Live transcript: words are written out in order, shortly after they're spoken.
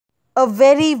A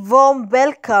very warm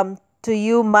welcome to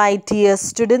you, my dear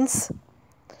students.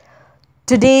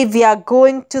 Today we are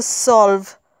going to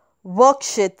solve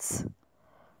worksheets.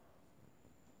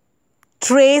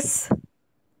 Trace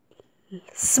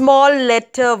small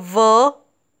letter V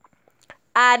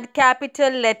and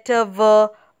capital letter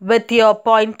V with your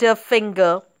pointer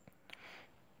finger.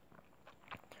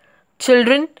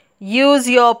 Children, use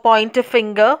your pointer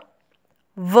finger.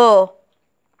 V,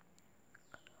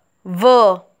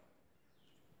 V,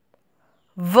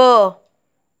 V,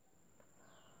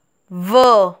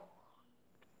 V,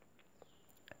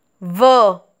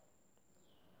 V,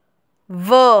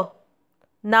 V.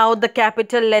 Now the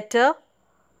capital letter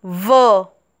V,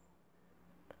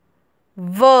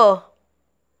 V,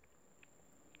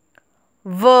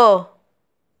 V,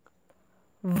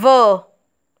 V,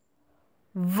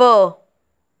 V.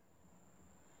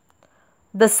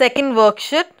 The second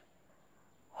worksheet.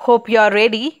 Hope you are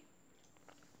ready.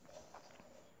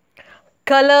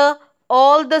 Color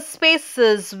all the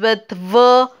spaces with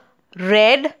V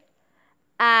red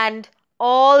and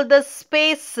all the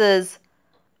spaces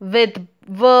with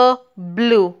V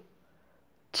blue.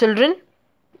 Children,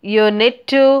 you need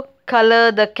to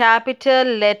color the capital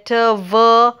letter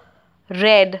V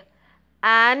red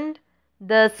and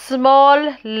the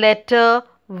small letter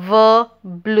V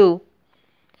blue.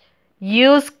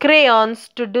 Use crayons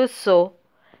to do so.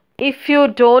 If you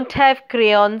don't have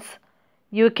crayons,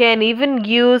 you can even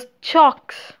use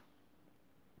chalks.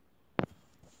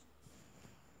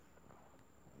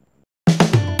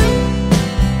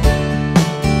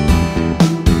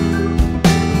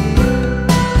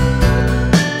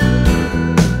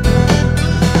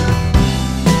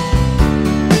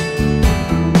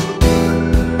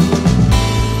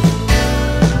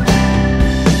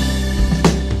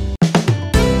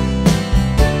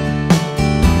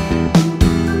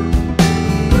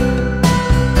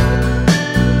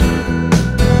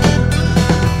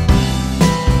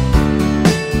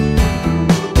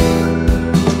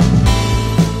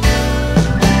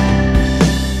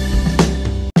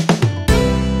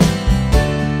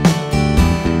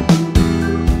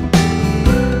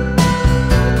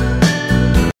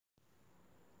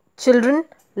 Children,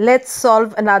 let's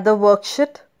solve another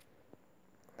worksheet.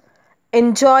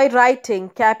 Enjoy writing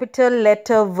capital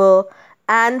letter V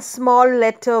and small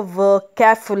letter V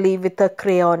carefully with a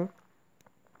crayon.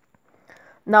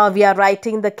 Now we are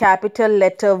writing the capital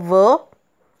letter V.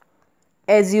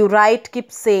 As you write,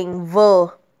 keep saying V,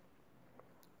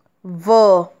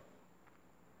 V,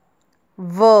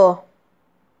 V,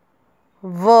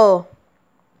 V,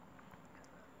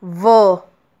 V,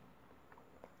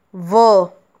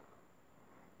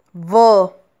 V, V,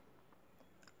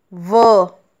 V,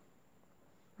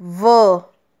 V,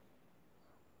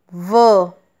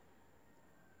 V,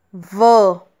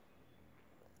 V,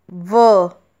 V,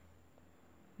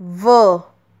 V,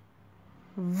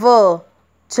 V.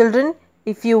 Children,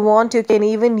 if you want, you can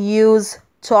even use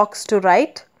chalks to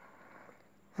write.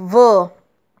 V.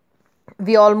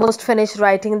 We almost finished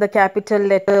writing the capital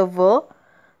letter V.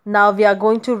 Now we are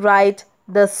going to write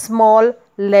the small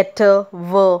letter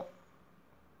V.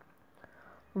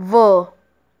 V,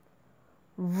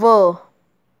 V,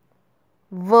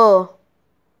 V,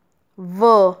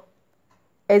 V.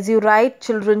 As you write,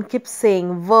 children, keep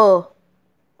saying V,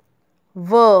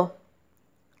 V,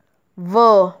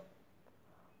 V,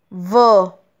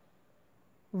 V,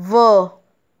 V,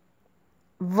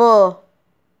 V,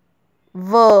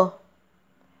 V,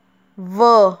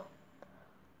 V,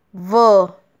 V.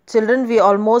 Children, we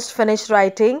almost finished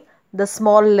writing the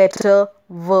small letter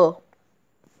V.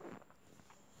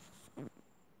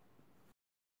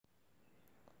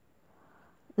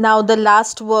 Now the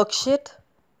last worksheet.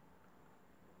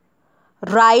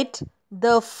 Write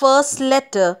the first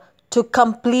letter to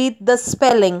complete the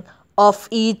spelling of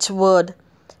each word.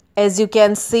 As you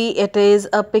can see, it is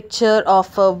a picture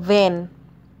of a van.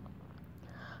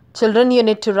 Children, you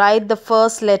need to write the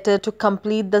first letter to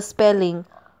complete the spelling.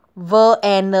 V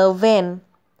and van.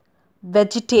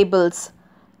 Vegetables.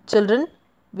 Children,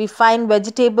 we find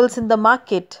vegetables in the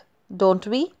market, don't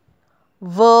we?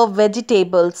 V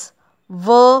vegetables.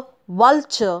 V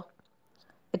vulture.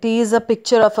 It is a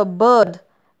picture of a bird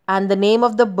and the name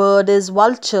of the bird is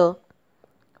vulture.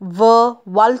 V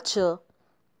vulture.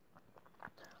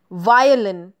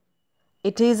 Violin.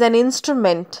 It is an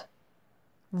instrument.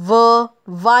 V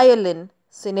violin.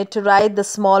 So you need to write the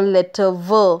small letter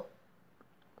V.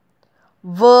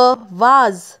 V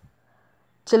vase.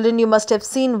 Children, you must have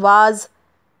seen vase.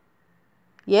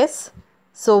 Yes.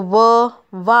 So V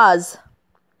vase.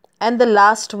 And the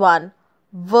last one,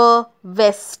 V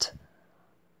vest.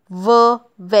 V,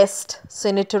 vest. So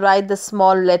you need to write the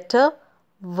small letter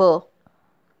V.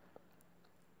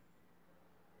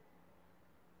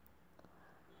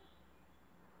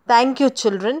 Thank you,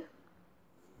 children.